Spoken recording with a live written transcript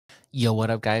Yo, what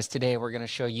up, guys? Today we're going to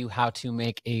show you how to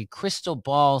make a crystal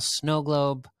ball snow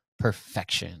globe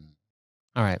perfection.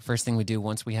 All right, first thing we do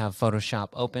once we have Photoshop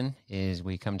open is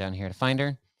we come down here to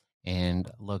Finder and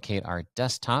locate our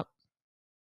desktop.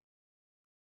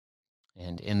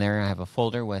 And in there I have a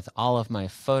folder with all of my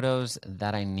photos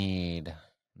that I need.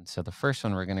 And so the first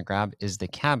one we're going to grab is the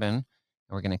cabin. And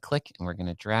we're going to click and we're going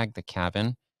to drag the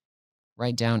cabin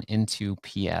right down into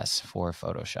PS for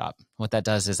Photoshop. What that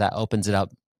does is that opens it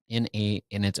up in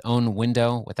its own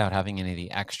window without having any of the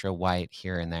extra white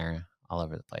here and there all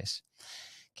over the place.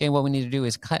 Okay, what we need to do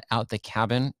is cut out the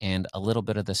cabin and a little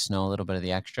bit of the snow, a little bit of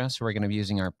the extra. So we're going to be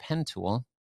using our pen tool.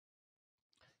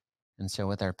 And so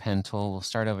with our pen tool, we'll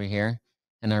start over here.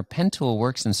 And our pen tool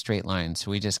works in straight lines.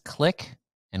 So we just click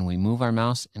and we move our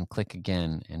mouse and click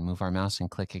again, and move our mouse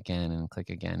and click again and click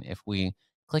again. If we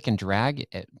click and drag,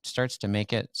 it starts to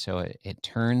make it so it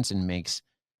turns and makes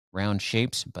round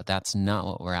shapes, but that's not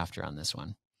what we're after on this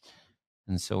one.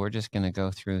 And so we're just going to go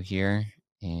through here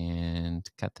and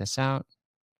cut this out.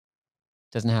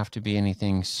 Doesn't have to be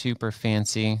anything super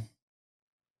fancy.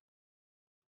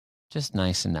 Just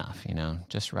nice enough,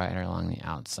 just right along the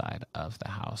outside of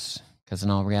the house. Because in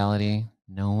all reality,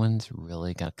 no one's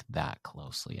really got that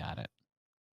closely at it.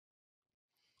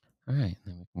 All right,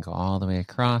 then we can go all the way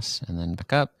across and then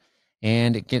back up.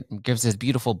 And it gives this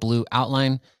beautiful blue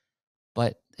outline,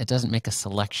 but it doesn't make a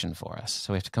selection for us.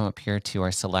 So we have to come up here to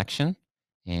our selection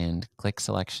and click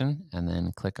selection and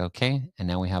then click OK. And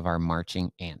now we have our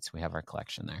marching ants. We have our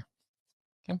collection there.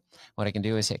 Okay. What I can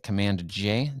do is hit Command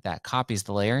J. That copies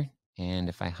the layer. And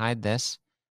if I hide this,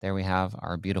 there we have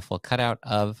our beautiful cutout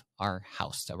of our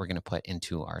house that we're going to put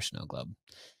into our snow globe.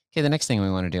 Okay, the next thing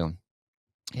we want to do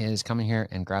is come in here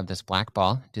and grab this black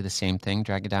ball, do the same thing,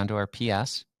 drag it down to our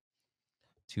PS,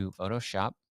 to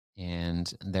Photoshop,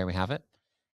 and there we have it.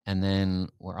 And then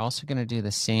we're also going to do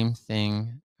the same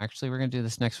thing. Actually, we're going to do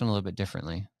this next one a little bit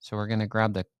differently. So we're going to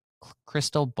grab the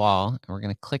crystal ball, and we're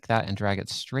going to click that and drag it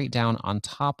straight down on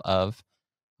top of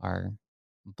our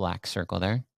black circle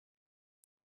there.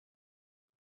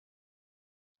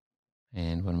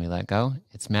 And when we let go,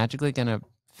 it's magically going to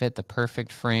fit the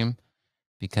perfect frame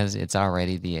because it's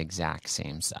already the exact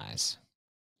same size.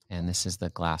 And this is the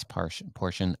glass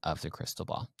portion of the crystal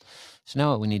ball. So now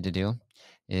what we need to do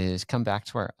is come back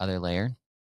to our other layer,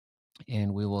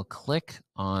 and we will click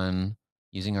on,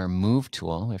 using our move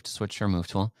tool. We have to switch to our move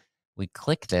tool. We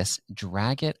click this,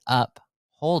 drag it up,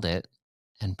 hold it,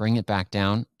 and bring it back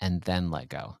down, and then let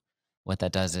go. What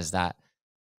that does is that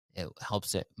it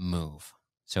helps it move.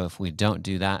 So if we don't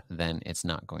do that, then it's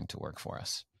not going to work for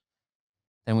us.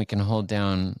 Then we can hold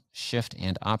down Shift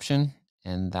and Option,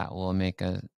 and that will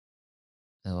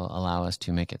allow us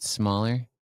to make it smaller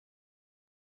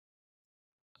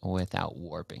without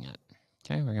warping it.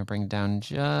 Okay, we're going to bring it down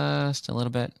just a little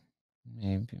bit.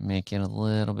 Maybe make it a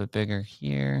little bit bigger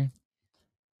here.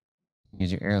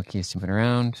 Use your arrow keys to move it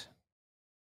around.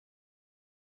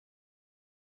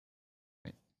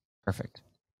 Right. Perfect.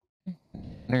 Okay.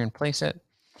 There and place it.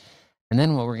 And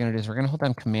then what we're going to do is we're going to hold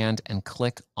down Command and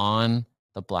click on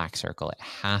the black circle. It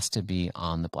has to be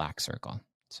on the black circle.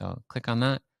 So click on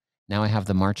that. Now I have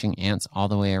the marching ants all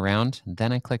the way around.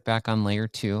 Then I click back on layer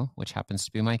 2, which happens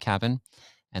to be my cabin.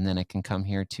 And then I can come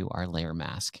here to our layer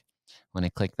mask. When I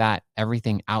click that,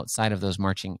 everything outside of those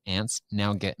marching ants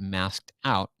now get masked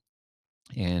out.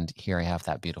 And here I have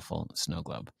that beautiful snow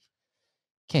globe.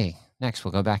 Okay, next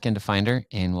we'll go back into Finder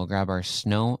and we'll grab our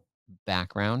snow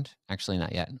background. Actually,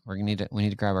 not yet. We need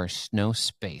to grab our snow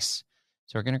space.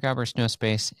 So we're going to grab our snow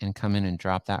space and come in and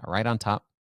drop that right on top.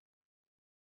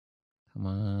 Come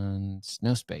on,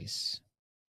 snow space.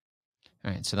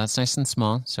 All right, so that's nice and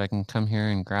small. So I can come here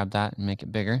and grab that and make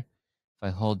it bigger. If I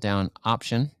hold down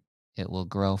Option, it will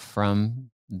grow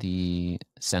from the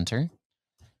center.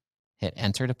 Hit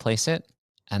Enter to place it.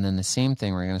 And then the same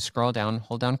thing, we're going to scroll down,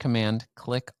 hold down Command,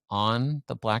 click on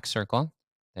the black circle.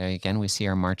 There again, we see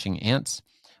our marching ants.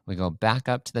 We go back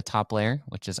up to the top layer,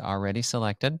 which is already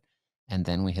selected, and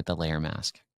then we hit the layer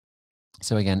mask.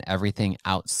 So again, everything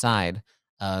outside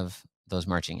of those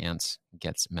marching ants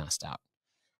gets masked out.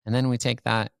 And then we take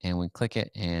that and we click it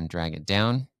and drag it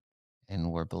down,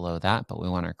 and we're below that, but we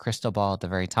want our crystal ball at the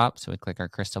very top. So we click our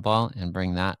crystal ball and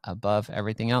bring that above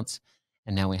everything else.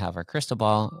 And now we have our crystal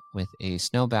ball with a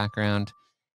snow background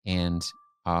and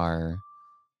our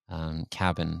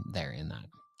cabin there in that.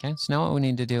 Okay, so now what we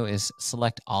need to do is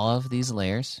select all of these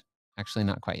layers. Actually,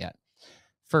 not quite yet.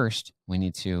 First, we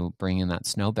need to bring in that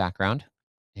snow background.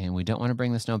 And we don't want to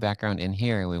bring the snow background in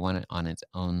here. We want it on its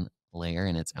own layer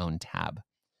in its own tab.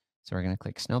 So we're going to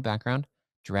click Snow Background,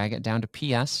 drag it down to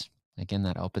PS. Again,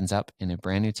 that opens up in a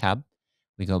brand new tab.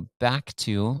 We go back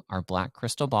to our black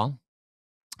crystal ball.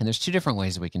 And there's two different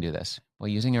ways that we can do this. Well,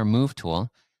 using our move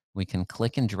tool, we can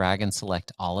click and drag and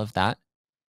select all of that,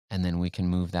 and then we can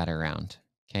move that around.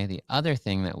 Okay, the other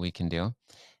thing that we can do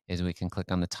is we can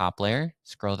click on the top layer,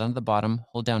 scroll down to the bottom,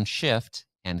 hold down Shift,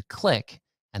 and click,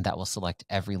 and that will select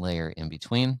every layer in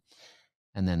between.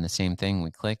 And then the same thing,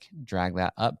 we click, drag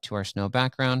that up to our snow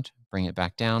background, bring it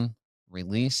back down,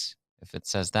 release. If it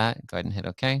says that, go ahead and hit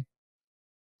OK.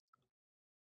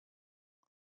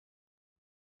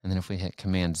 And then if we hit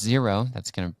Command 0, that's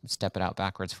going to step it out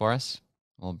backwards for us.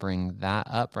 We'll bring that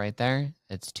up right there.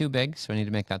 It's too big, so we need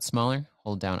to make that smaller.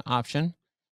 Hold down Option,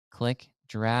 click,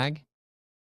 drag.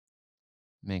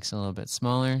 Makes it a little bit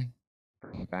smaller.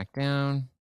 Bring it back down.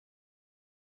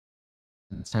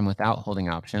 This time without holding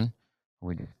Option,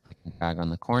 we just click and drag on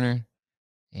the corner,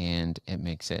 and it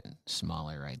makes it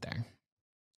smaller right there.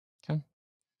 Okay.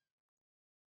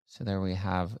 So there we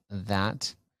have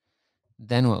that.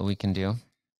 Then what we can do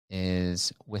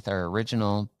is with our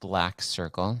original black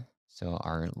circle, so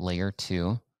our layer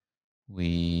 2,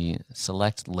 we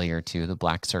select layer 2, the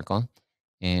black circle,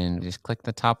 and just click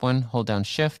the top one, hold down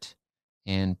Shift,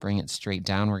 and bring it straight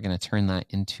down. We're going to turn that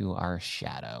into our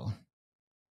shadow.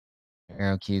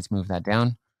 Arrow keys, move that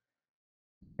down.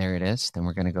 There it is. Then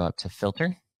we're going to go up to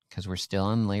Filter, because we're still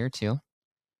on layer 2.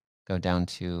 Go down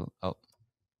to, oh,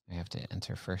 I have to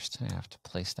enter first. I have to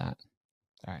place that.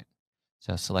 All right.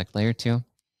 So select layer 2.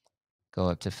 Go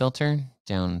up to Filter,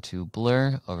 down to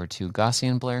Blur, over to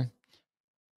Gaussian Blur.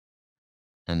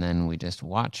 And then we just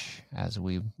watch as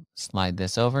we slide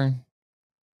this over.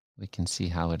 We can see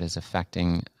how it is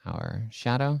affecting our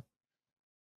shadow.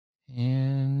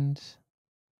 And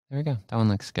there we go. That one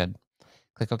looks good.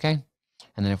 Click OK.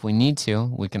 And then if we need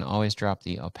to, we can always drop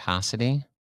the opacity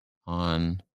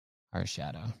on our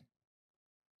shadow.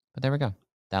 But there we go.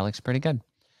 That looks pretty good.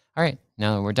 All right,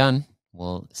 now that we're done,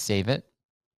 we'll save it.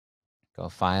 Go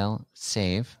File,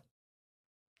 Save.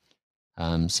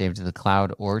 Save to the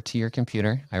cloud or to your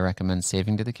computer. I recommend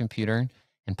saving to the computer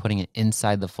and putting it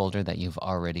inside the folder that you've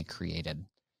already created.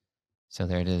 So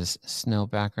there it is, snow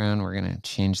background. We're going to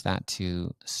change that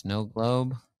to snow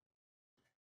globe.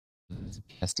 It's a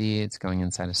PSD, it's going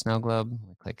inside a snow globe.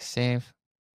 We click Save.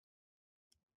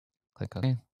 Click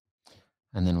OK.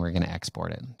 And then we're going to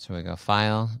export it. So we go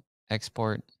File,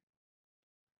 Export,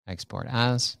 Export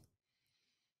As.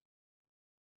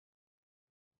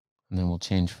 And then we'll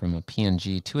change from a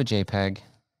PNG to a JPEG.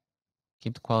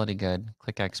 Keep the quality good,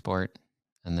 click Export,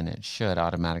 and then it should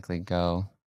automatically go,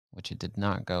 which it did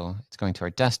not go. It's going to our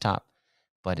desktop,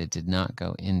 but it did not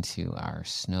go into our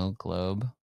snow globe.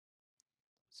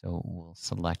 So we'll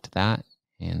select that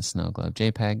and snow globe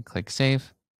JPEG, click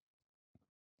Save.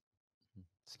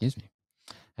 Excuse me.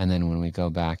 And then when we go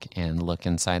back and look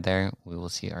inside there, we will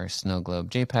see our snow globe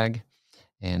JPEG,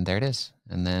 and there it is.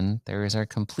 And then there is our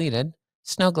completed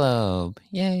snow globe.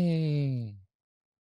 Yay!